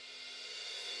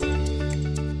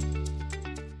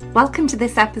Welcome to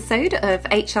this episode of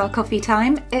HR Coffee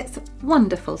Time. It's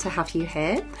wonderful to have you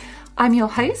here. I'm your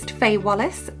host, Faye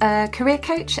Wallace, a career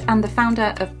coach and the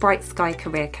founder of Bright Sky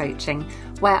Career Coaching,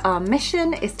 where our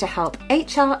mission is to help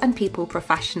HR and people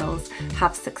professionals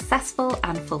have successful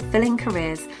and fulfilling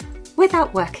careers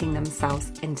without working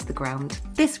themselves into the ground.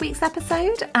 This week's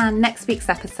episode and next week's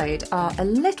episode are a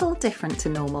little different to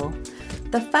normal.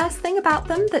 The first thing about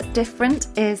them that's different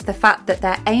is the fact that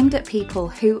they're aimed at people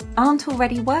who aren't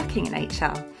already working in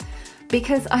HR.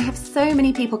 Because I have so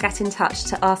many people get in touch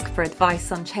to ask for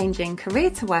advice on changing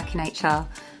career to work in HR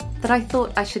that I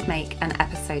thought I should make an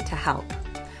episode to help.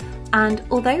 And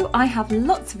although I have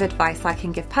lots of advice I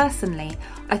can give personally,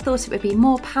 I thought it would be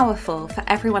more powerful for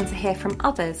everyone to hear from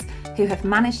others who have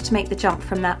managed to make the jump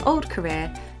from their old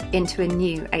career into a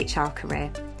new HR career.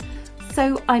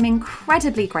 So I'm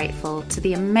incredibly grateful to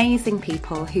the amazing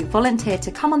people who volunteered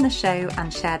to come on the show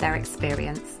and share their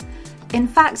experience. In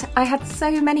fact, I had so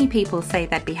many people say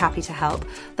they'd be happy to help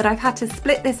that I've had to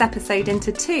split this episode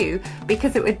into two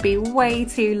because it would be way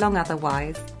too long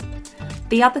otherwise.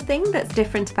 The other thing that's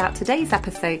different about today's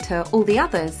episode to all the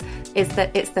others is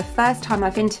that it's the first time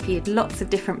I've interviewed lots of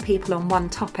different people on one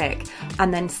topic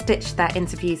and then stitched their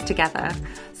interviews together.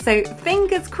 So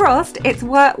fingers crossed it's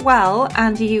worked well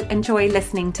and you enjoy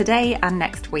listening today and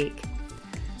next week.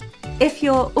 If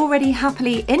you're already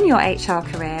happily in your HR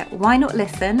career, why not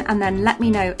listen and then let me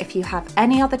know if you have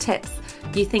any other tips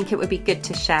you think it would be good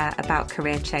to share about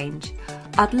career change.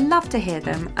 I'd love to hear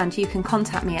them, and you can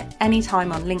contact me at any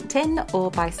time on LinkedIn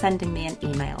or by sending me an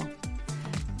email.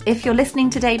 If you're listening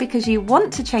today because you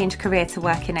want to change career to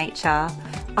work in HR,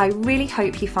 I really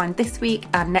hope you find this week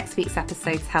and next week's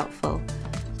episodes helpful.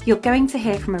 You're going to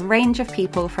hear from a range of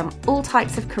people from all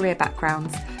types of career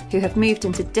backgrounds who have moved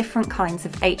into different kinds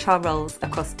of HR roles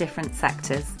across different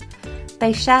sectors.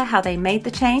 They share how they made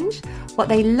the change, what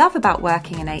they love about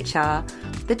working in HR,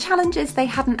 the challenges they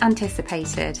hadn't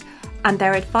anticipated, and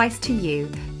their advice to you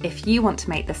if you want to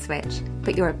make the switch,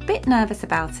 but you're a bit nervous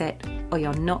about it or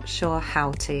you're not sure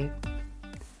how to.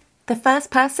 The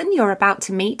first person you're about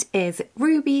to meet is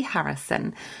Ruby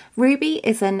Harrison. Ruby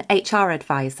is an HR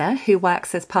advisor who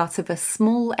works as part of a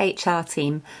small HR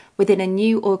team within a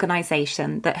new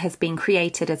organisation that has been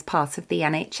created as part of the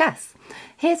NHS.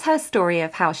 Here's her story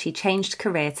of how she changed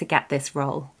career to get this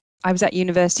role. I was at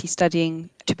university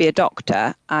studying to be a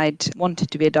doctor. I'd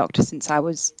wanted to be a doctor since I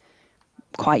was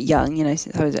quite young,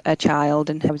 since I was a child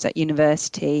and I was at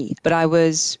university. But I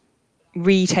was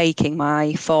retaking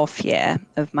my fourth year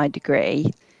of my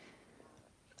degree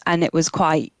and it was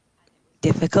quite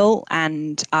difficult,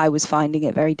 and I was finding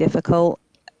it very difficult,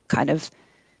 kind of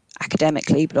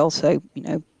academically, but also,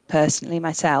 personally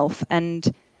myself.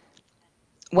 And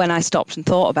when I stopped and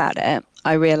thought about it,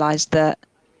 I realised that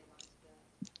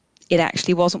it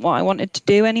actually wasn't what I wanted to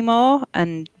do anymore.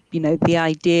 And, the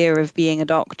idea of being a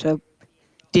doctor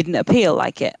didn't appeal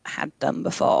like it had done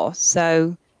before.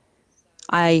 So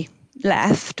I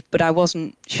left, but I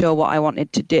wasn't sure what I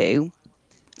wanted to do.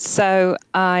 So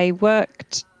I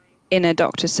worked in a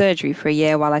doctor's surgery for a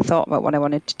year while I thought about what I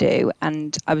wanted to do.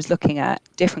 And I was looking at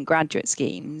different graduate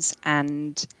schemes,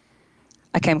 and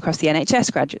I came across the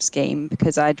NHS graduate scheme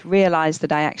because I'd realised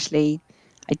that I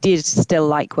did still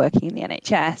like working in the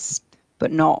NHS,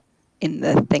 but not in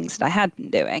the things that I had been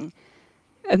doing.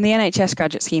 And the NHS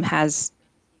graduate scheme has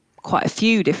quite a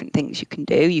few different things you can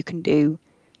do. You can do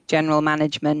general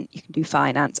management, you can do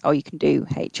finance, or you can do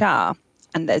HR.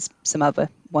 And there's some other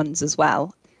ones as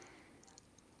well.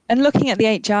 And looking at the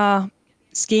HR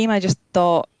scheme, I just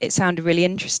thought it sounded really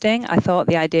interesting. I thought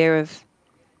the idea of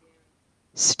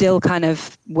still kind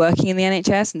of working in the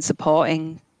NHS and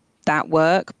supporting that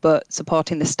work, but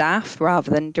supporting the staff rather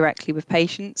than directly with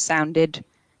patients sounded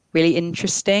really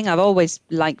interesting. I've always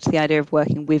liked the idea of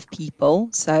working with people,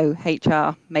 so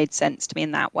HR made sense to me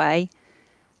in that way.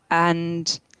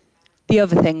 And the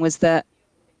other thing was that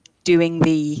doing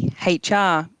the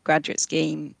HR graduate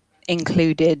scheme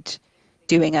included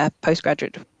doing a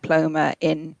postgraduate diploma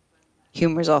in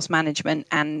human resource management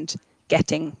and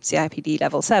getting CIPD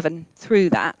level 7 through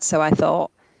that. So I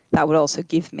thought that would also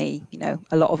give me,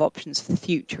 a lot of options for the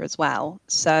future as well.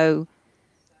 So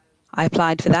I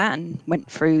applied for that and went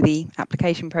through the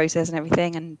application process and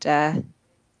everything, and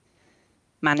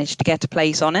managed to get a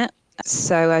place on it.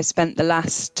 So I spent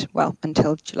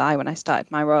until July when I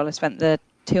started my role, I spent the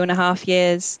 2.5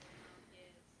 years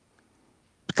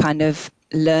kind of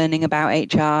learning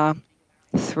about HR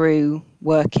through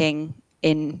working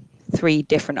in 3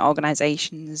 different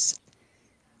organisations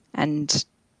and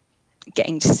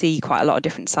getting to see quite a lot of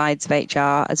different sides of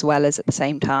HR, as well as at the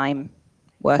same time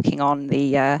working on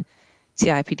the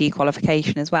CIPD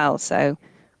qualification as well. So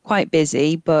quite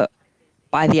busy, but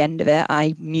by the end of it,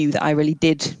 I knew that I really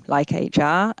did like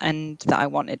HR and that I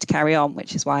wanted to carry on,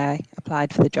 which is why I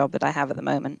applied for the job that I have at the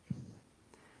moment.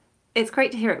 It's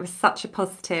great to hear it was such a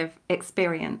positive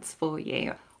experience for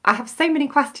you. I have so many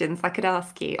questions I could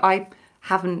ask you. I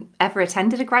haven't ever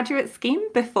attended a graduate scheme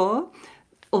before,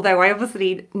 although I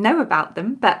obviously know about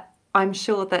them, but I'm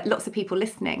sure that lots of people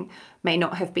listening may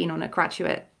not have been on a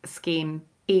graduate scheme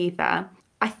either.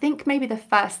 I think maybe the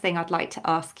first thing I'd like to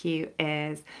ask you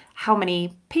is how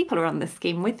many people are on the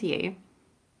scheme with you?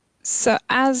 So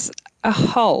as a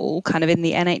whole, kind of in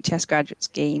the NHS graduate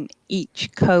scheme, each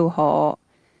cohort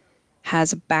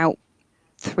has about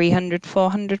 300,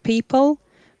 400 people,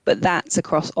 but that's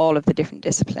across all of the different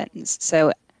disciplines.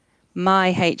 So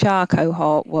my HR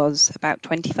cohort was about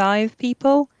 25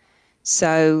 people.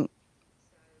 So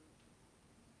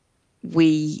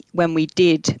when we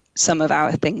did, some of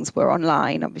our things were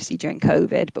online, obviously during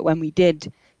COVID, but when we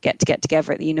did get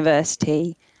together at the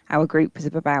university, our group was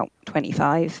of about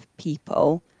 25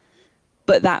 people,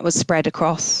 but that was spread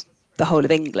across the whole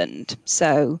of England.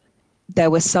 So there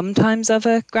were sometimes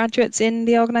other graduates in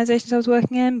the organisations I was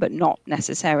working in, but not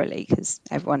necessarily because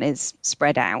everyone is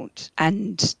spread out.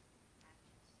 And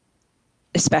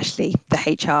especially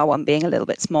the HR one being a little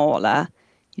bit smaller,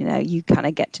 you kind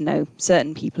of get to know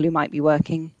certain people who might be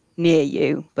working near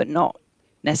you, but not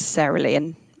necessarily.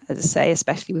 And as I say,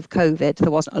 especially with COVID, there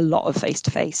wasn't a lot of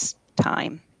face-to-face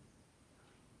time.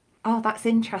 Oh, that's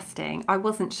interesting. I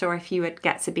wasn't sure if you would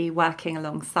get to be working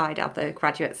alongside other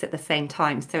graduates at the same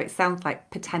time, so it sounds like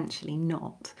potentially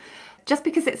not. Just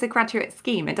because it's a graduate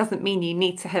scheme, it doesn't mean you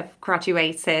need to have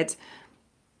graduated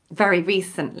very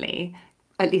recently.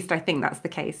 At least I think that's the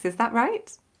case. Is that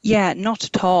right? Yeah, not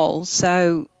at all.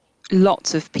 So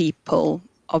lots of people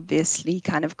obviously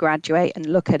kind of graduate and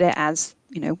look at it as,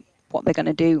 what they're going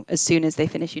to do as soon as they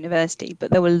finish university. But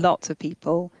there were lots of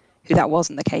people who that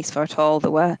wasn't the case for at all.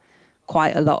 There were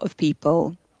quite a lot of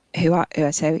people who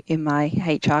I say in my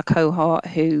HR cohort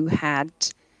who had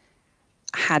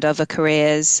other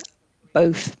careers,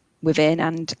 both within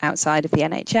and outside of the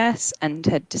NHS, and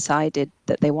had decided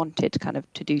that they wanted kind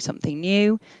of to do something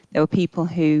new. There were people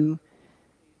who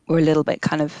were a little bit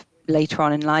kind of later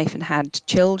on in life and had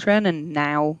children and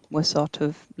now were sort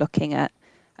of looking at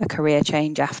a career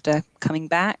change after coming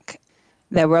back.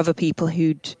 There were other people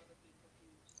who'd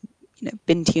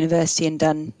been to university and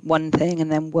done one thing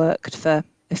and then worked for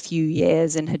a few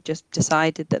years and had just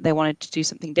decided that they wanted to do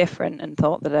something different and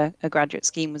thought that a graduate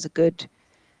scheme was a good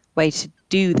way to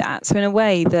do that. So in a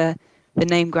way, the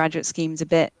name graduate scheme is a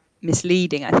bit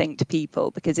misleading, I think, to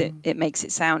people because it makes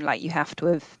it sound like you have to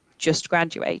have just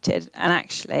graduated. And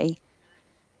actually,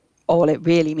 all it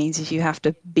really means is you have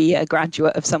to be a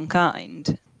graduate of some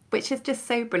kind. Which is just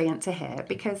so brilliant to hear,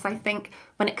 because I think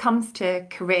when it comes to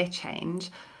career change,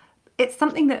 it's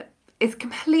something that is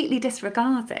completely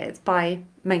disregarded by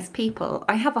most people.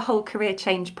 I have a whole career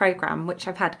change programme, which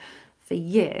I've had for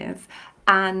years,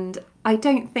 and I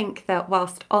don't think that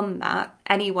whilst on that,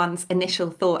 anyone's initial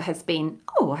thought has been,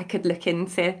 oh, I could look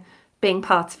into being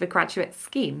part of a graduate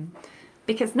scheme.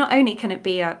 Because not only can it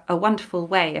be a wonderful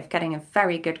way of getting a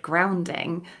very good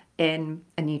grounding in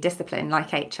a new discipline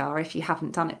like HR if you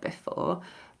haven't done it before,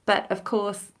 but of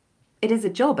course it is a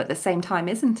job at the same time,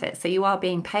 isn't it? So you are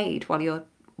being paid while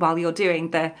you're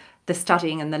doing the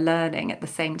studying and the learning at the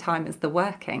same time as the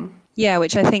working. Yeah,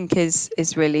 which I think is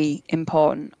really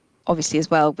important, obviously, as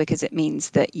well, because it means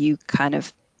that you kind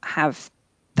of have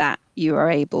that you are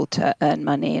able to earn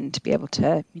money and to be able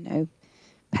to,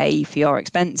 pay for your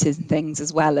expenses and things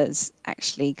as well as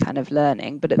actually kind of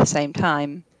learning. But at the same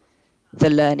time, the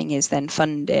learning is then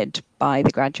funded by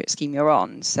the graduate scheme you're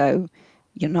on. So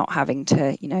you're not having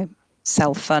to,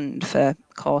 self-fund for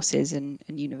courses and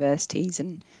universities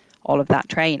and all of that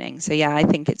training. So yeah, I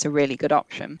think it's a really good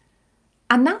option.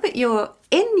 And now that you're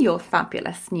in your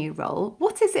fabulous new role,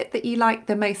 what is it that you like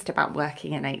the most about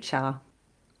working in HR?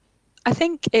 I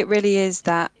think it really is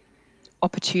that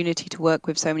opportunity to work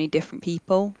with so many different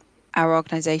people. Our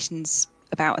organisation's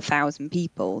about 1,000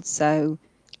 people, so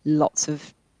lots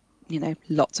of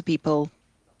people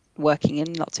working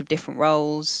in lots of different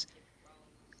roles.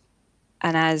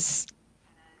 And as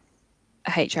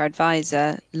a HR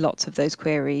advisor, lots of those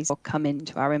queries will come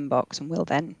into our inbox and we'll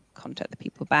then contact the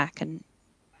people back and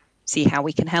see how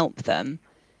we can help them.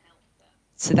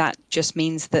 So that just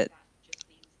means that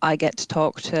I get to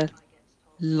talk to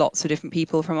lots of different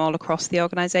people from all across the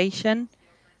organisation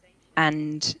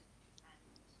and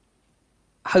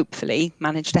hopefully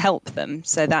manage to help them.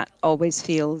 So that always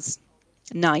feels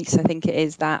nice. I think it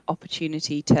is that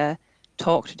opportunity to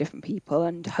talk to different people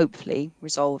and hopefully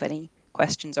resolve any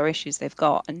questions or issues they've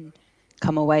got and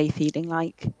come away feeling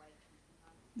like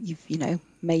you've,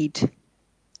 made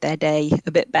their day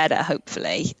a bit better,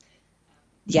 hopefully.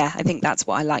 Yeah, I think that's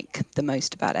what I like the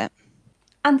most about it.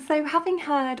 And so, having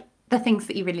heard the things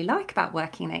that you really like about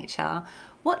working in HR,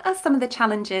 what are some of the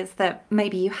challenges that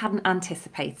maybe you hadn't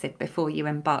anticipated before you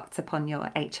embarked upon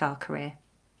your HR career?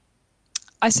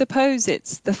 I suppose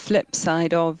it's the flip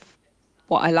side of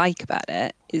what I like about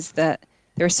it is that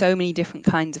there are so many different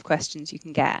kinds of questions you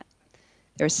can get.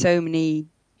 There are so many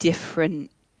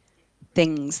different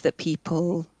things that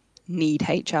people need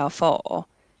HR for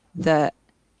that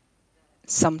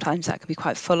sometimes that can be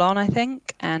quite full on, I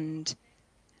think. And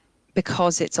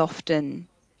because it's often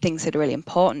things that are really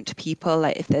important to people,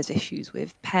 like if there's issues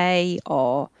with pay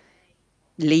or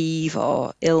leave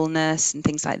or illness and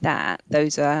things like that,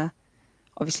 those are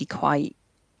obviously quite,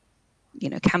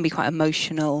 can be quite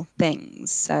emotional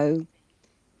things. So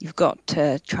you've got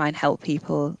to try and help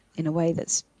people in a way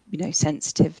that's,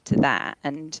 sensitive to that.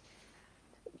 And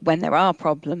when there are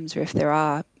problems, or if there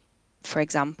are, for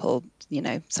example,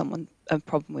 someone a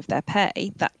problem with their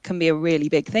pay, that can be a really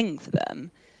big thing for them.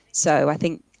 So I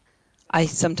think I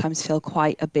sometimes feel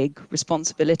quite a big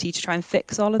responsibility to try and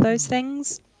fix all of those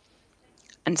things.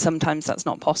 And sometimes that's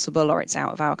not possible or it's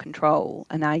out of our control.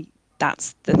 And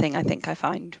that's the thing I think I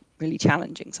find really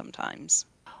challenging sometimes.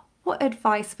 What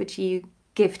advice would you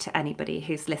give to anybody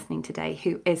who's listening today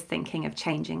who is thinking of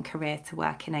changing career to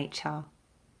work in HR?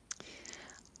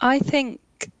 I think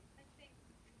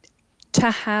to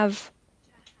have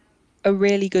a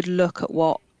really good look at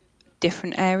what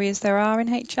different areas there are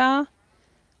in HR.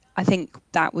 I think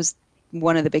that was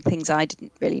one of the big things I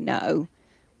didn't really know,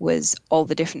 was all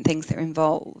the different things that are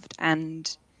involved,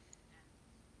 and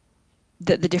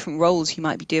that the different roles you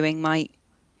might be doing might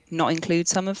not include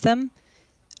some of them.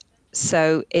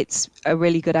 So it's a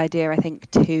really good idea, I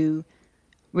think, to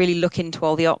really look into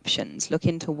all the options, look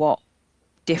into what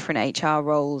different HR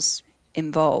roles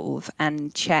involve,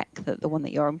 and check that the one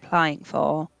that you're applying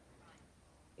for,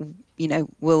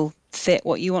 will fit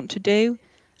what you want to do.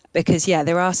 Because,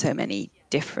 there are so many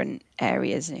different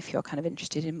areas. And if you're kind of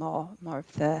interested in more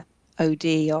of the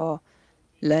OD or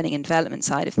learning and development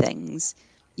side of things,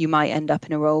 you might end up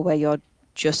in a role where you're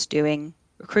just doing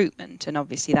recruitment. And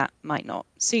obviously that might not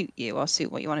suit you or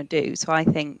suit what you want to do. So I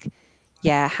think,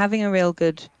 having a real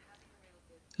good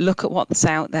look at what's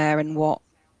out there and what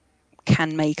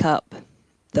can make up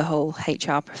the whole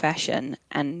HR profession,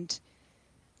 and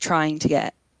trying to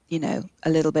get, a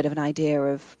little bit of an idea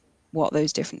of what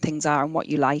those different things are and what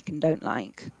you like and don't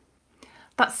like.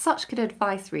 That's such good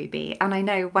advice, Ruby. And I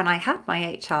know when I had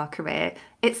my HR career,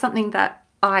 it's something that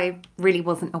I really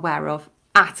wasn't aware of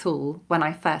at all when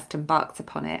I first embarked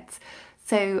upon it.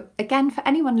 So again, for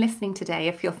anyone listening today,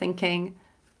 if you're thinking,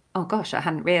 oh gosh, I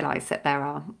hadn't realised that there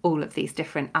are all of these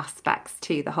different aspects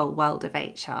to the whole world of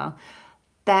HR,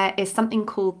 there is something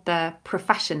called the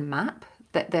profession map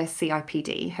that the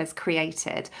CIPD has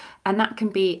created. And that can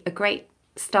be a great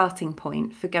starting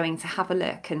point for going to have a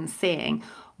look and seeing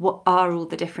what are all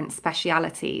the different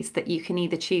specialities that you can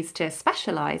either choose to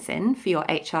specialise in for your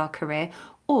HR career,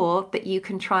 or that you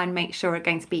can try and make sure are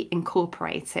going to be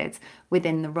incorporated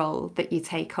within the role that you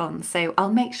take on. So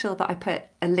I'll make sure that I put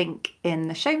a link in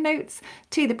the show notes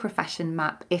to the profession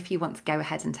map if you want to go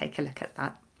ahead and take a look at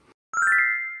that.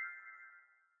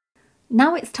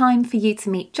 Now it's time for you to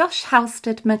meet Josh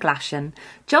Halstead McGlashan.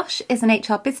 Josh is an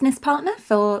HR business partner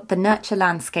for the Nurture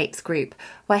Landscapes Group,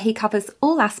 where he covers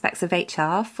all aspects of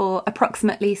HR for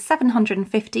approximately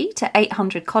 750 to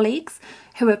 800 colleagues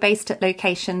who are based at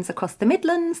locations across the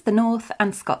Midlands, the North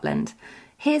and Scotland.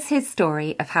 Here's his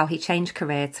story of how he changed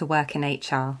career to work in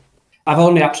HR. I've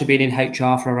only actually been in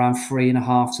HR for around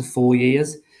 3.5 to 4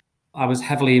 years. I was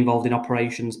heavily involved in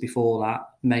operations before that,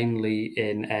 mainly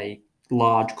in a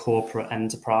large corporate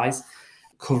enterprise,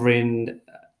 covering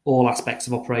all aspects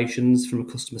of operations from a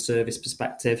customer service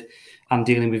perspective and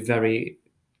dealing with very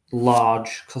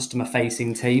large customer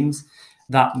facing teams.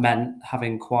 That meant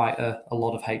having quite a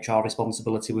lot of HR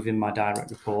responsibility within my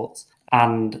direct reports.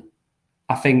 And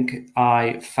I think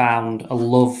I found a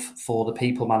love for the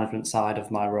people management side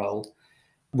of my role,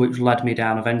 which led me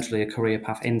down eventually a career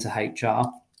path into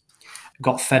HR.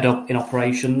 Got fed up in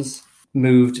operations,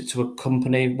 moved to a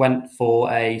company, went for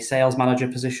a sales manager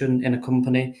position in a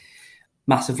company,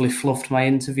 massively fluffed my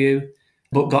interview,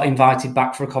 but got invited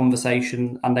back for a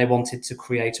conversation, and they wanted to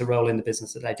create a role in the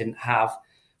business that they didn't have,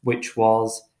 which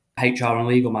was HR and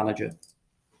legal manager,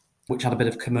 which had a bit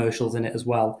of commercials in it as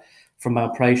well from my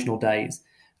operational days,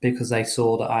 because they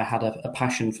saw that I had a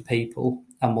passion for people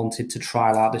and wanted to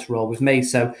trial out this role with me.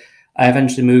 So I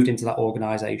eventually moved into that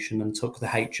organisation and took the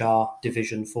HR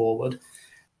division forward,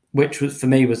 which was, for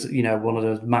me, was, one of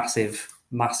those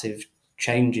massive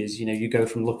changes. You go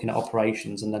from looking at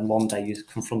operations and then one day you're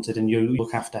confronted and you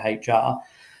look after HR.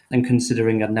 And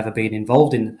considering I'd never been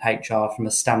involved in HR from a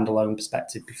standalone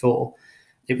perspective before,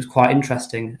 it was quite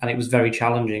interesting and it was very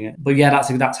challenging. But yeah,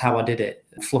 that's how I did it.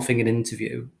 Fluffing an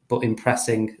interview, but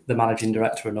impressing the managing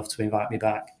director enough to invite me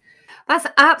back. That's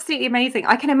absolutely amazing.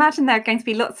 I can imagine there are going to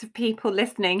be lots of people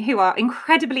listening who are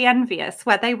incredibly envious,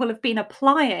 where they will have been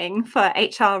applying for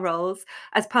HR roles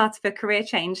as part of a career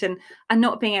change and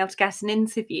not being able to get an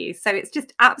interview. So it's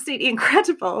just absolutely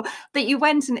incredible that you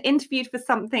went and interviewed for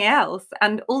something else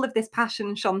and all of this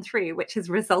passion shone through, which has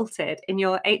resulted in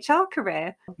your HR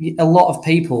career. A lot of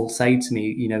people say to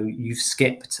me, you've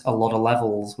skipped a lot of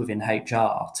levels within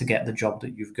HR to get the job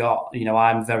that you've got.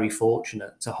 I'm very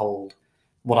fortunate to hold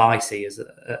what I see as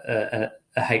a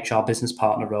HR business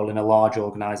partner role in a large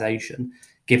organisation,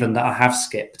 given that I have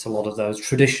skipped a lot of those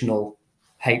traditional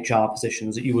HR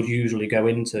positions that you would usually go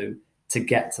into to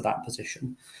get to that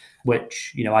position,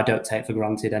 which, I don't take for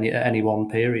granted at any one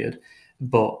period.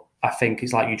 But I think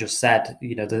it's like you just said,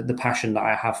 the passion that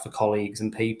I have for colleagues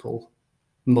and people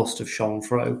must have shone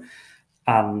through.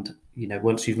 And,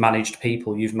 once you've managed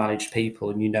people and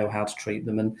you know how to treat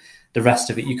them, and the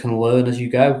rest of it you can learn as you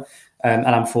go. And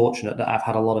I'm fortunate that I've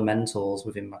had a lot of mentors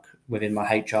within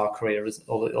my HR career,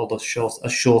 although as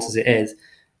short as it is,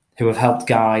 who have helped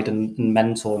guide and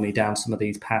mentor me down some of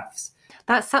these paths.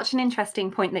 That's such an interesting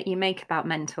point that you make about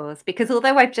mentors, because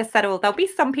although I've just said, there'll be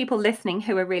some people listening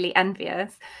who are really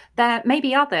envious, there may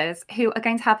be others who are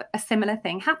going to have a similar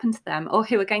thing happen to them, or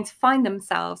who are going to find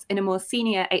themselves in a more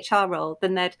senior HR role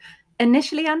than they'd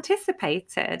initially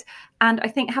anticipated. And I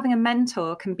think having a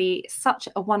mentor can be such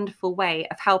a wonderful way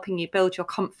of helping you build your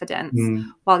confidence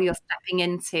while you're stepping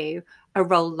into a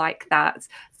role like that.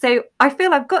 So I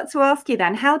feel I've got to ask you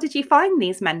then, how did you find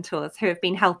these mentors who have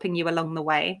been helping you along the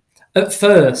way? At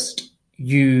first,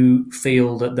 you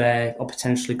feel that they are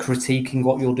potentially critiquing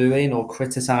what you're doing or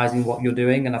criticising what you're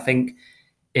doing. And I think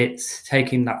it's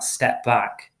taking that step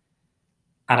back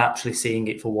and actually seeing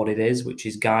it for what it is, which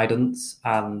is guidance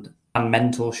and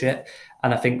mentorship.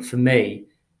 And I think for me,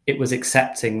 it was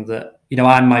accepting that,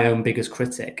 I'm my own biggest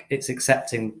critic. It's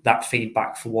accepting that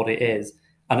feedback for what it is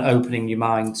and opening your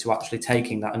mind to actually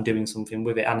taking that and doing something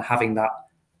with it and having that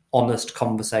honest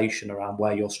conversation around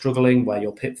where you're struggling, where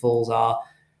your pitfalls are.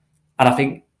 And I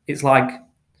think it's like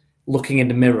looking in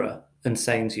the mirror and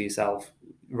saying to yourself,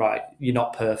 right, you're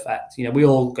not perfect. We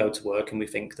all go to work and we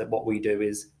think that what we do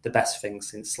is the best thing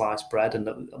since sliced bread and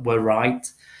that we're right.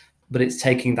 But it's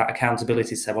taking that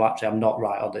accountability to say, well, actually, I'm not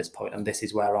right on this point, and this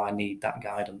is where I need that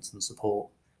guidance and support.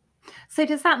 So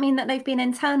does that mean that they've been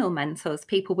internal mentors,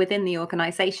 people within the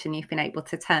organisation you've been able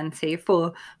to turn to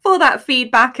for that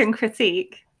feedback and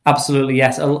critique? Absolutely,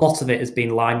 yes. A lot of it has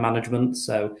been line management.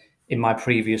 So in my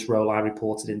previous role, I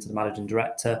reported into the managing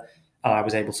director, and I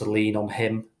was able to lean on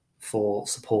him for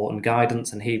support and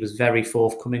guidance, and he was very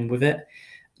forthcoming with it,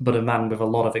 but a man with a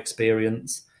lot of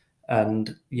experience.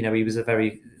 And, he was a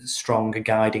very strong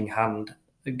guiding hand,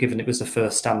 given it was the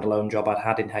first standalone job I'd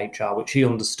had in HR, which he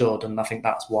understood. And I think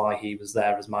that's why he was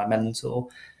there as my mentor.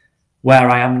 Where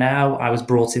I am now, I was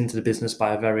brought into the business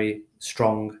by a very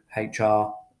strong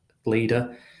HR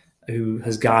leader who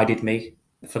has guided me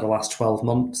for the last 12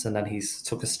 months. And then he's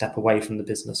took a step away from the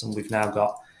business. And we've now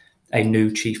got a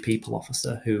new chief people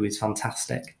officer who is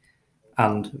fantastic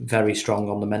and very strong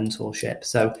on the mentorship.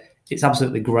 So it's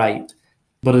absolutely great.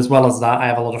 But as well as that, I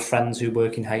have a lot of friends who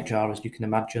work in HR, as you can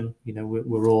imagine.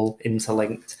 We're all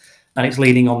interlinked, and it's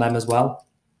leaning on them as well.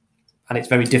 And it's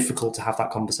very difficult to have that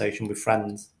conversation with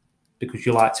friends because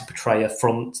you like to portray a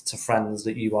front to friends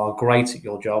that you are great at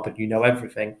your job and you know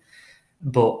everything.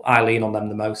 But I lean on them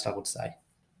the most, I would say.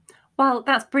 Well,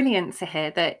 that's brilliant to hear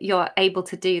that you're able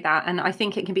to do that. And I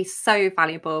think it can be so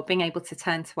valuable being able to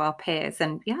turn to our peers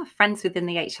and friends within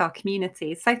the HR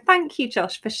community. So thank you,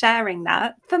 Josh, for sharing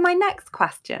that. For my next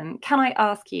question, can I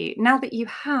ask you, now that you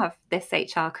have this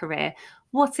HR career,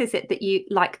 what is it that you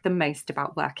like the most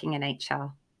about working in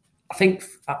HR? I think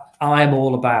I'm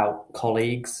all about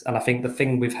colleagues. And I think the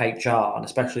thing with HR, and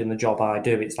especially in the job I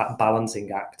do, it's that balancing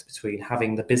act between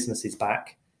having the businesses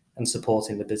back and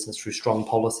supporting the business through strong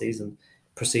policies and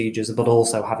procedures, but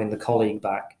also having the colleague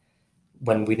back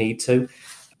when we need to.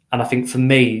 And I think for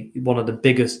me, one of the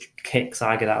biggest kicks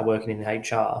I get out of working in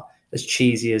HR, as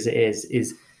cheesy as it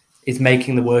is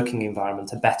making the working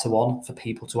environment a better one for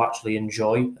people to actually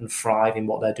enjoy and thrive in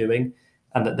what they're doing,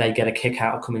 and that they get a kick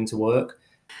out of coming to work.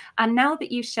 And now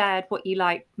that you've shared what you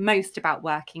like most about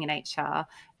working in HR,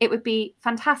 it would be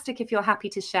fantastic if you're happy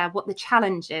to share what the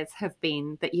challenges have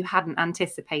been that you hadn't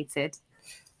anticipated.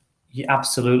 Yeah,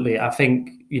 absolutely. I think,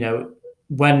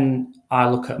 when I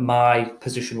look at my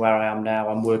position where I am now,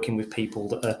 I'm working with people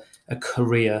that are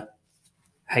career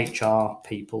HR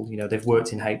people. They've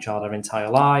worked in HR their entire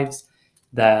lives.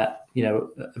 They're,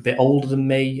 a bit older than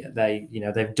me.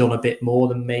 They've done a bit more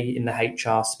than me in the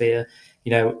HR sphere.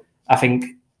 I think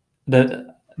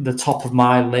the top of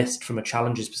my list from a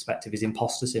challenges perspective is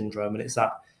imposter syndrome, and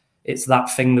it's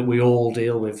that thing that we all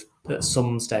deal with at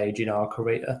some stage in our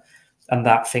career, and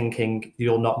that thinking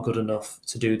you're not good enough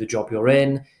to do the job you're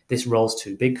in. This role's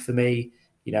too big for me.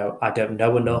 I don't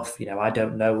know enough. I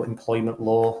don't know employment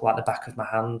law like the back of my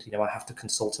hand. I have to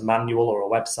consult a manual or a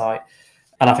website.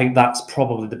 And I think that's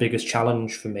probably the biggest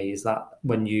challenge for me, is that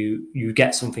when you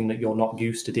get something that you're not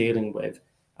used to dealing with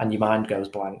and your mind goes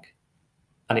blank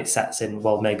and it sets in,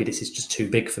 well, maybe this is just too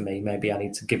big for me. Maybe I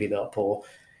need to give it up or,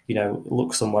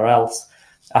 look somewhere else.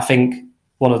 I think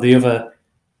one of the other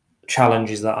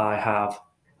challenges that I have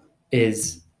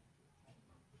is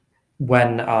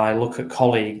when I look at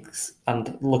colleagues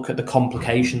and look at the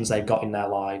complications they've got in their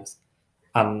lives,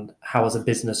 and how as a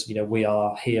business, we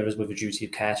are here as with a duty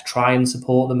of care to try and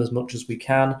support them as much as we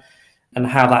can, and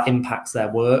how that impacts their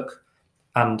work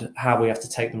and how we have to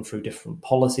take them through different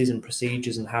policies and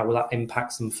procedures and how that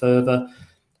impacts them further.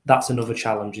 That's another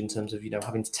challenge in terms of,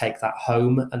 having to take that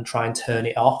home and try and turn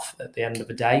it off at the end of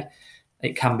the day.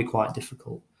 It can be quite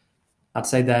difficult. I'd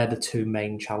say they're the two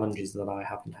main challenges that I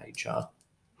have in HR.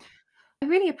 I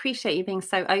really appreciate you being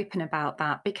so open about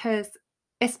that, because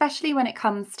especially when it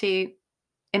comes to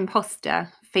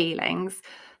imposter feelings,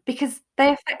 because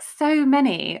they affect so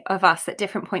many of us at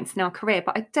different points in our career.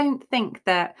 But I don't think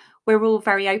that we're all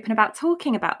very open about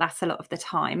talking about that a lot of the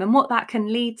time. And what that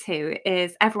can lead to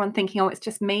is everyone thinking, oh, it's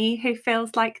just me who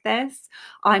feels like this.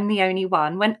 I'm the only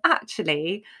one, when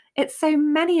actually it's so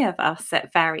many of us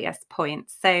at various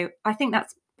points. So I think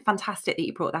that's fantastic that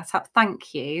you brought that up.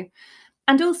 Thank you.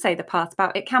 And also the part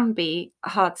about it can be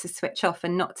hard to switch off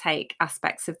and not take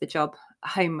aspects of the job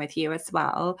home with you as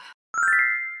well.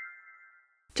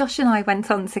 Josh and I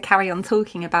went on to carry on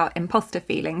talking about imposter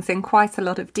feelings in quite a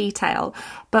lot of detail,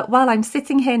 but while I'm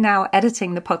sitting here now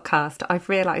editing the podcast, I've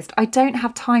realised I don't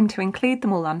have time to include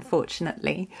them all,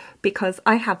 unfortunately, because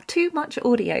I have too much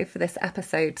audio for this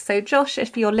episode. So Josh,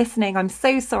 if you're listening, I'm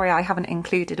so sorry I haven't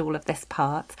included all of this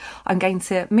part. I'm going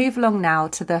to move along now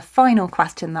to the final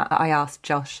question that I asked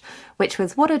Josh, which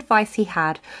was what advice he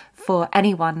had for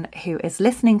anyone who is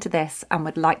listening to this and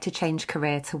would like to change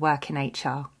career to work in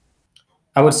HR.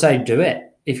 I would say do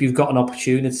it if you've got an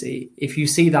opportunity. If you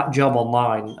see that job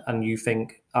online and you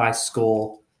think I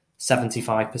score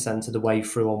 75% of the way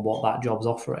through on what that job's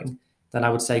offering, then I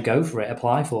would say go for it,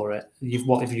 apply for it.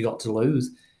 What have you got to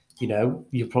lose?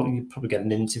 You probably get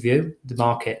an interview. The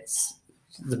market is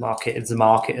the market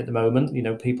at the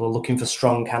moment. People are looking for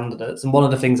strong candidates. And one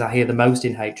of the things I hear the most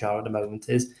in HR at the moment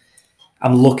is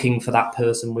I'm looking for that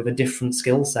person with a different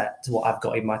skill set to what I've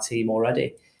got in my team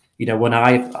already. When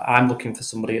I'm looking for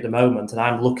somebody at the moment and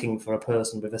I'm looking for a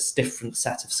person with a different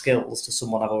set of skills to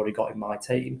someone I've already got in my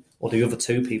team or the other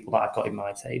two people that I've got in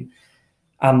my team.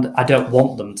 And I don't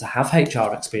want them to have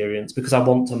HR experience because I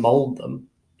want to mold them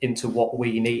into what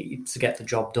we need to get the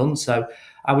job done. So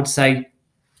I would say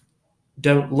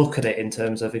don't look at it in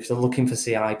terms of if they're looking for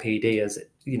CIPD as,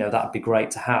 that'd be great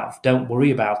to have. Don't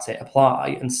worry about it.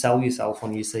 Apply and sell yourself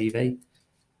on your CV.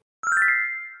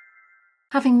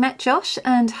 Having met Josh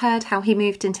and heard how he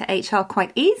moved into HR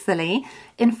quite easily,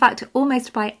 in fact,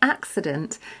 almost by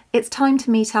accident, it's time to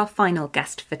meet our final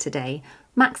guest for today,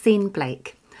 Maxine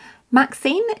Blake.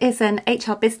 Maxine is an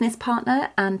HR business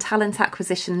partner and talent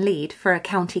acquisition lead for a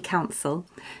county council.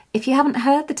 If you haven't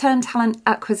heard the term talent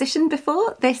acquisition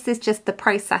before, this is just the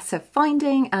process of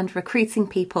finding and recruiting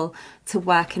people to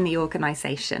work in the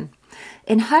organisation.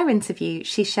 In her interview,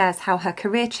 she shares how her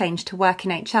career change to work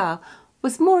in HR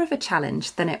was more of a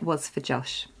challenge than it was for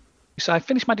Josh. So I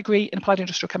finished my degree in applied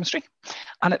industrial chemistry,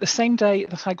 and at the same day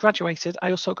that I graduated,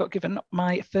 I also got given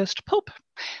my first pub.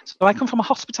 So I come from a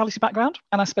hospitality background,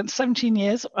 and I spent 17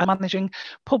 years managing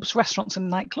pubs, restaurants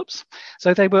and nightclubs.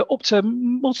 So they were up to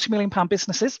multi-million-pound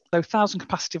businesses, so 1,000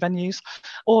 capacity venues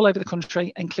all over the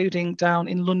country, including down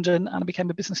in London, and I became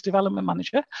a business development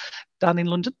manager down in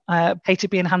London.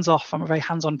 Hated being hands-off. I'm a very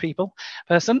hands-on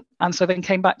person. And so then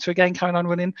came back to again carrying on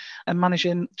running and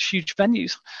managing huge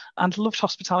venues, and loved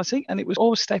hospitality, and it was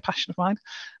always a passion of mine,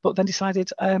 but then decided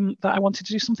that I wanted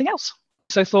to do something else.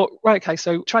 So I thought, right, okay,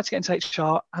 so tried to get into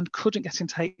HR and couldn't get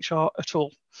into HR at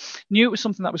all. Knew it was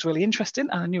something that was really interesting,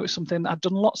 and I knew it was something I'd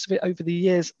done lots of it over the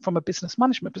years from a business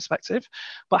management perspective,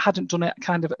 but hadn't done it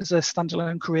kind of as a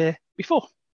standalone career before.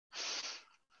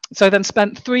 So then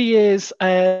spent 3 years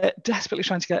desperately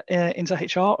trying to get into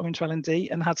HR or into L&D,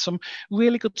 and had some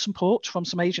really good support from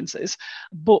some agencies.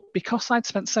 But because I'd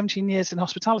spent 17 years in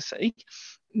hospitality,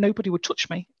 nobody would touch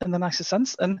me in the nicest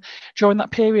sense. And during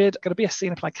that period, I got a BSc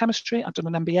in applied chemistry. I'd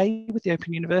done an MBA with the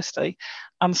Open University,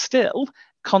 and still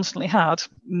constantly had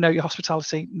know your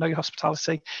hospitality,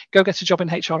 go get a job in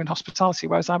HR in hospitality,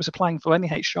 whereas I was applying for any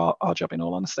HR job, in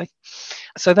all honesty.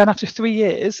 So then after 3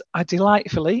 years, I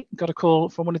delightfully got a call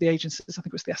from one of the agencies, I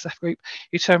think it was the SF Group,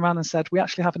 who turned around and said, we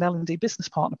actually have an L&D business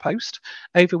partner post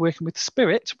over working with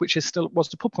Spirit, which was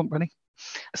the pub company.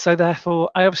 So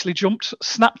therefore, I obviously jumped,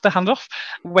 snapped the hand off,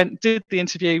 did the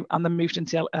interview, and then moved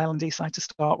into the L&D side to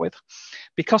start with.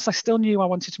 Because I still knew I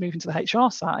wanted to move into the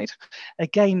HR side,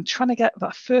 again, trying to get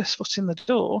that first foot in the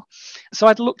door. So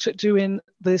I'd looked at doing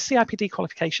the CIPD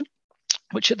qualification,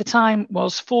 which at the time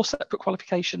was 4 separate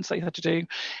qualifications that you had to do,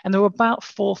 and there were about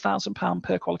 £4,000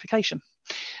 per qualification,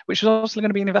 which was obviously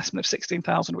going to be an investment of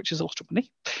 16,000, which is a lot of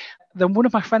money. Then one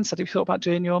of my friends said, have you thought about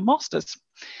doing your master's?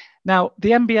 Now, the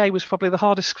MBA was probably the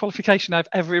hardest qualification I've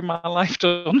ever in my life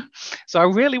done. So I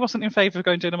really wasn't in favour of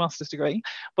going doing a master's degree.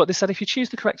 But they said if you choose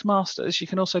the correct master's, you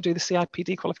can also do the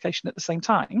CIPD qualification at the same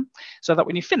time. So that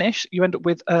when you finish, you end up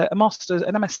with a master's,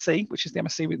 an MSc, which is the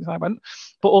MSc with I went,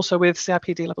 but also with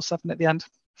CIPD level 7 at the end.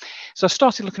 So I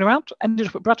started looking around, ended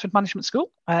up at Bradford Management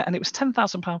School, and it was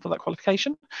 £10,000 for that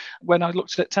qualification. When I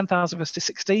looked at 10,000 versus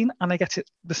 16, and I get it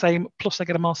the same, plus I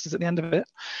get a master's at the end of it.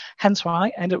 Hence why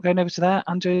I ended up going over to there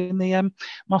and doing the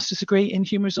master's degree in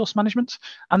human resource management.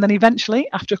 And then eventually,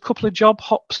 after a couple of job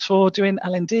hops for doing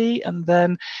L&D, and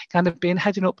then kind of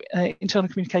heading up internal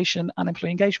communication and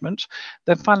employee engagement,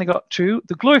 then finally got to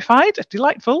the glorified,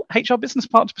 delightful HR business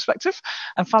partner perspective,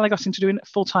 and finally got into doing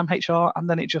full-time HR, and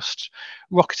then it just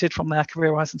rocketed from there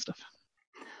career-wise and stuff.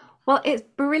 Well, it's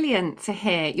brilliant to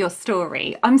hear your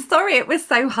story. I'm sorry it was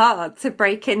so hard to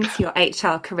break into your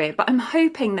HR career, but I'm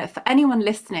hoping that for anyone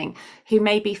listening who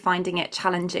may be finding it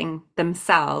challenging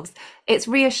themselves, it's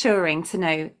reassuring to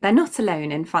know they're not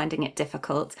alone in finding it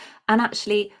difficult, and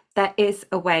actually there is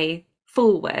a way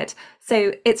forward.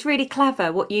 So it's really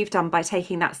clever what you've done by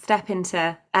taking that step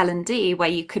into L&D, where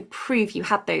you could prove you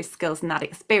had those skills and that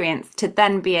experience to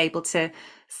then be able to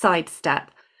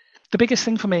sidestep. The biggest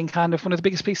thing for me, and kind of one of the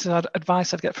biggest pieces of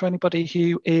advice I'd get for anybody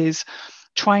who is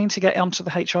trying to get onto the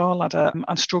HR ladder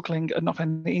and struggling and not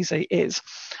finding it easy, is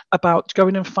about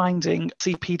going and finding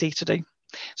CPD to do.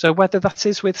 So whether that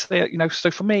is with,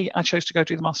 so for me, I chose to go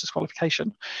do the master's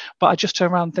qualification, but I just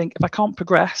turn around and think, if I can't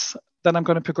progress, then I'm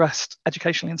going to progress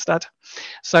educationally instead.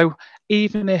 So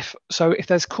even if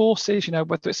there's courses,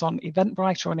 whether it's on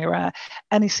Eventbrite or anywhere,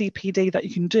 any CPD that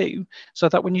you can do, so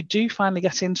that when you do finally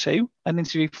get into an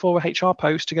interview for a HR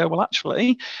post, to go, well,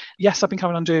 actually, yes, I've been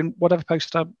coming on doing whatever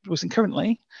post I was in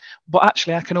currently, but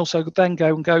actually I can also then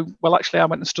go, well, actually, I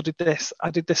went and studied this,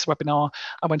 I did this webinar,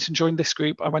 I went and joined this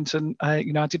group, I went and, I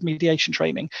did mediation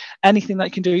training. Anything that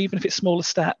you can do, even if it's smaller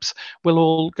steps, will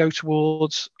all go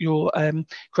towards your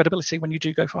credibility when you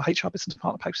do go for a HR business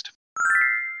partner post.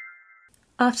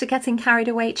 After getting carried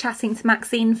away chatting to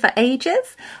Maxine for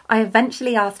ages, I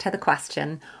eventually asked her the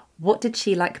question, what did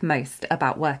she like most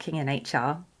about working in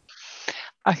HR?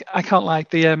 I can't lie.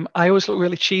 I always look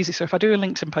really cheesy. So if I do a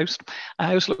LinkedIn post, I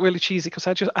always look really cheesy because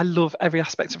I love every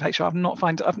aspect of HR.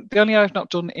 The only I've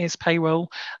not done is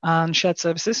payroll and shared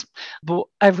services, but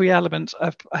every element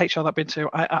of HR that I've been to,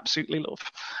 I absolutely love.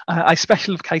 I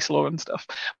especially love case law and stuff.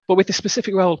 But with this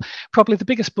specific role, probably the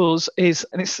biggest buzz is,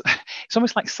 and it's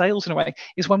almost like sales in a way,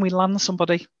 is when we land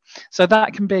somebody. So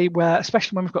that can be where,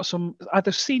 especially when we've got some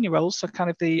either senior roles, so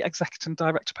kind of the executive and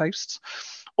director posts,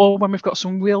 or when we've got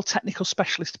some real technical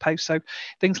specialist posts. So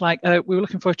things like we were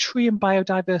looking for a tree and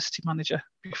biodiversity manager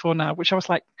before now, which I was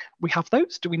like, we have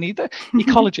those? Do we need that?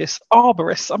 Ecologists,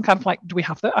 arborists. I'm kind of like, do we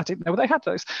have that? I didn't know they had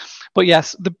those. But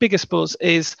yes, the biggest buzz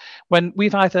is when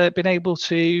we've either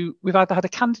had a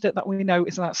candidate that we know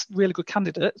is a really good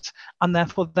candidate, and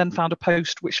therefore then found a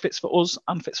post which fits for us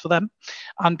and fits for them,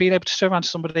 and being able to turn around to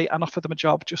somebody and offer them a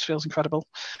job just feels incredible.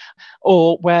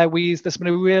 Or where there's been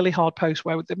a really hard post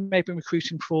where they may have been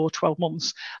recruiting for 12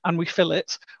 months and we fill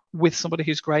it with somebody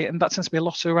who's great, and that tends to be a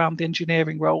lot around the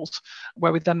engineering roles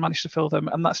where we then manage to fill them,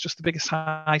 and that's just the biggest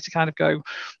high to kind of go,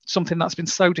 something that's been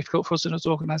so difficult for us as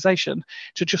an organisation,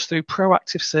 to just through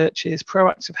proactive searches,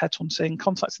 proactive headhunting,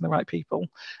 contacting the right people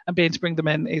and being able to bring them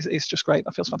in is just great.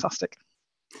 That feels fantastic.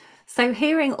 So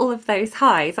hearing all of those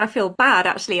highs, I feel bad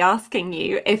actually asking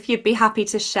you if you'd be happy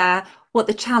to share what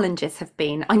the challenges have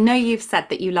been. I know you've said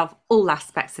that you love all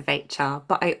aspects of HR,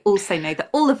 but I also know that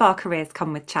all of our careers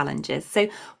come with challenges. So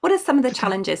what are some of the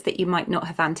challenges that you might not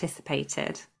have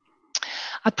anticipated?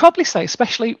 I'd probably say,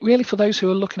 especially really for those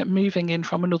who are looking at moving in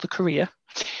from another career,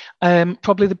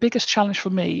 probably the biggest challenge for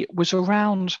me was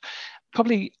around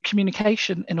probably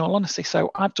communication, in all honesty. So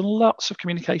I've done lots of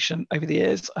communication over the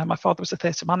years. My father was a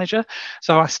theatre manager,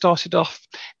 so I started off,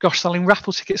 selling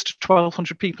raffle tickets to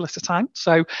 1,200 people at a time.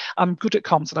 So I'm good at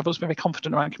comms, and I've always been very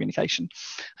confident around communication.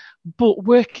 But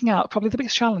working out, probably the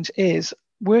biggest challenge is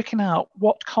working out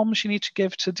what comms you need to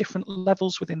give to different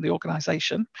levels within the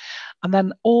organisation, and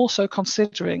then also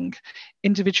considering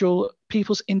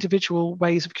people's individual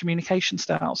ways of communication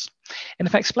styles. And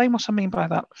if I explain what I mean by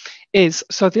that is,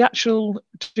 so the actual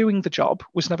doing the job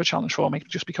was never a challenge for me,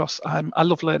 just because I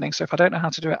love learning. So if I don't know how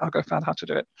to do it, I'll go find how to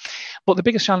do it. But the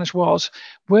biggest challenge was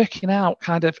working out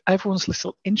kind of everyone's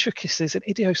little intricacies and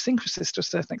idiosyncrasies to a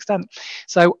certain extent.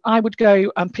 So I would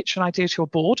go and pitch an idea to a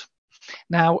board.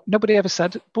 Now, nobody ever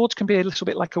said boards can be a little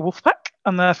bit like a wolf pack,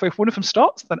 and therefore if one of them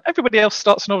starts, then everybody else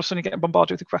starts, and all of a sudden you're getting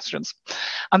bombarded with the questions.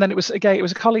 And then it was a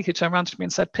colleague who turned around to me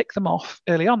and said, pick them off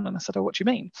early on. And I said, oh, what do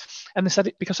you mean? And they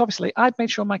said, because obviously I'd made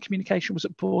sure my communication was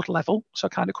at board level, so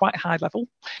kind of quite high level.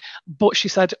 But she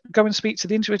said, go and speak to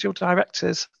the individual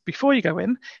directors before you go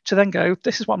in, to then go,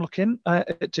 this is what I'm looking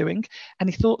at doing,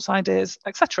 any thoughts, ideas,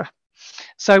 etc.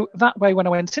 So that way, when I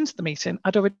went into the meeting,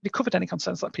 I'd already covered any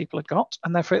concerns that people had got,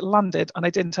 and therefore it landed, and I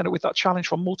didn't end up with that challenge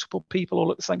from multiple people all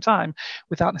at the same time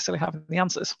without necessarily having the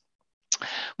answers.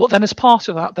 But then as part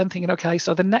of that, then thinking, okay,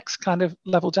 so the next kind of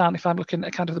level down, if I'm looking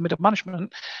at kind of the middle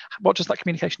management, what does that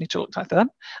communication need to look like then?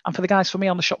 And for the guys, for me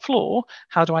on the shop floor,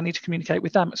 how do I need to communicate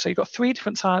with them? So you've got 3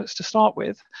 different types to start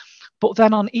with. But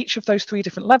then on each of those 3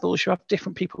 different levels, you have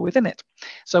different people within it.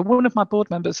 So one of my board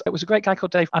members, it was a great guy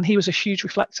called Dave, and he was a huge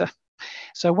reflector.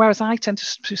 So whereas I tend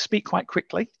to speak quite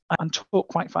quickly and talk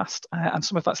quite fast, and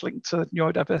some of that's linked to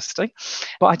neurodiversity,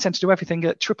 but I tend to do everything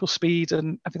at triple speed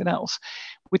and everything else.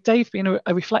 With Dave being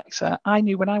a reflector, I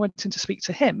knew when I went in to speak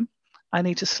to him, I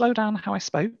need to slow down how I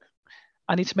spoke.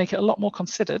 I need to make it a lot more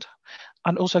considered,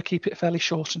 and also keep it fairly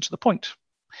short and to the point.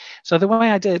 So the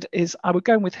way I did is I would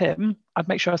go in with him, I'd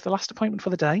make sure I was the last appointment for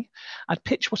the day, I'd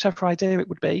pitch whatever idea it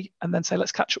would be, and then say,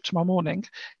 let's catch up tomorrow morning,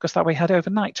 because that way I had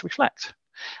overnight to reflect.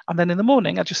 And then in the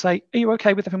morning, I'd just say, are you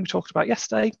okay with everything we talked about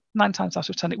yesterday? 9 times out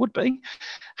of 10, it would be.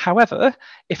 However,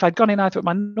 if I'd gone in either at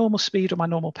my normal speed or my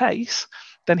normal pace,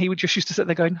 then he would just used to sit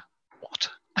there going, what?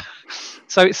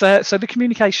 So it's so the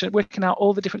communication, working out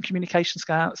all the different communication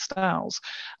styles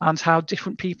and how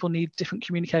different people need different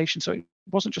communication. So it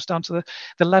wasn't just down to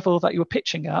the level that you were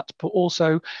pitching at, but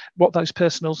also what those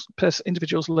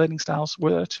individuals' learning styles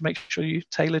were, to make sure you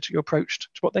tailored your approach to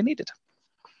what they needed.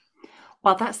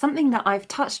 Well, that's something that I've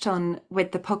touched on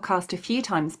with the podcast a few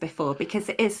times before, because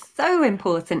it is so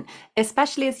important,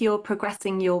 especially as you're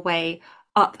progressing your way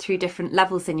up through different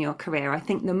levels in your career. I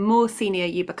think the more senior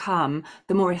you become,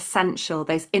 the more essential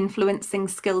those influencing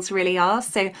skills really are.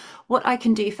 So what I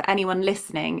can do for anyone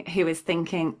listening who is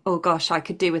thinking, oh gosh, I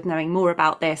could do with knowing more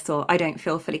about this, or I don't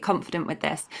feel fully confident with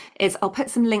this, is I'll put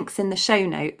some links in the show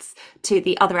notes to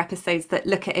the other episodes that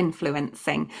look at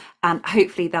influencing, and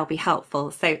hopefully they'll be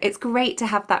helpful. So it's great to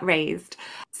have that raised.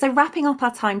 So wrapping up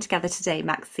our time together today,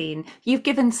 Maxine, you've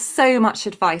given so much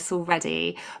advice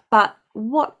already, but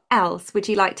what else would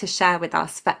you like to share with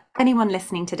us for anyone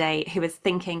listening today who is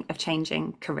thinking of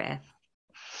changing career?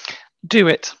 Do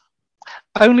it.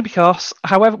 Only because,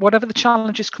 whatever the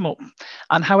challenges come up,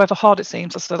 and however hard it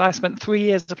seems, as I said, I spent 3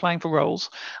 years applying for roles,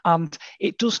 and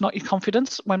it does knock your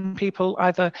confidence when people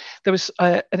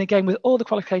and again, with all the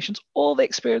qualifications, all the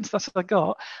experience that I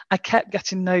got, I kept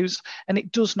getting no's, and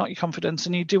it does knock your confidence,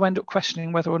 and you do end up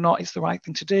questioning whether or not it's the right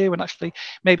thing to do, and actually,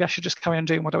 maybe I should just carry on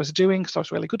doing what I was doing, because I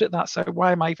was really good at that, so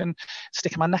why am I even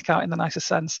sticking my neck out in the nicest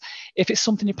sense? If it's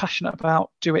something you're passionate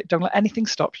about, do it. Don't let anything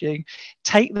stop you.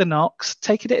 Take the knocks,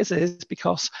 take it as is, because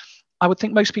I would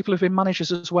think most people have been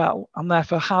managers as well, and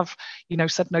therefore have,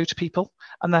 said no to people,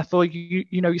 and therefore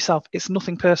you know yourself, it's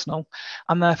nothing personal,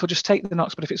 and therefore just take the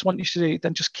knocks. But if it's what you should do,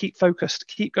 then just keep focused,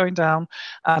 keep going down,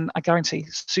 and I guarantee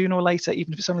sooner or later,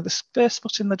 even if it's only the first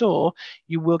foot in the door,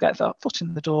 you will get that foot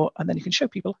in the door, and then you can show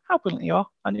people how brilliant you are,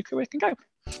 and your career can go.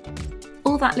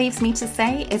 All that leaves me to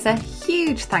say is a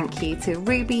huge thank you to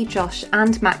Ruby, Josh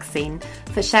and Maxine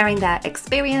for sharing their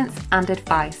experience and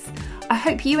advice. I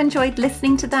hope you enjoyed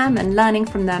listening to them and learning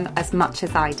from them as much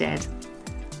as I did.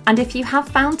 And if you have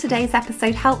found today's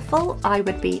episode helpful, I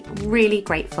would be really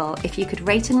grateful if you could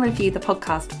rate and review the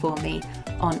podcast for me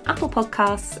on Apple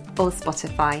Podcasts or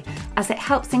Spotify, as it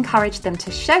helps encourage them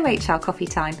to show HR Coffee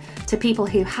Time to people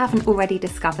who haven't already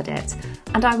discovered it.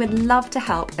 And I would love to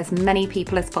help as many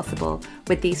people as possible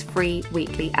with these free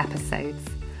weekly episodes.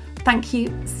 Thank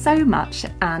you so much,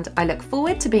 and I look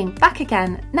forward to being back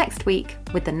again next week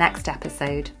with the next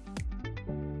episode.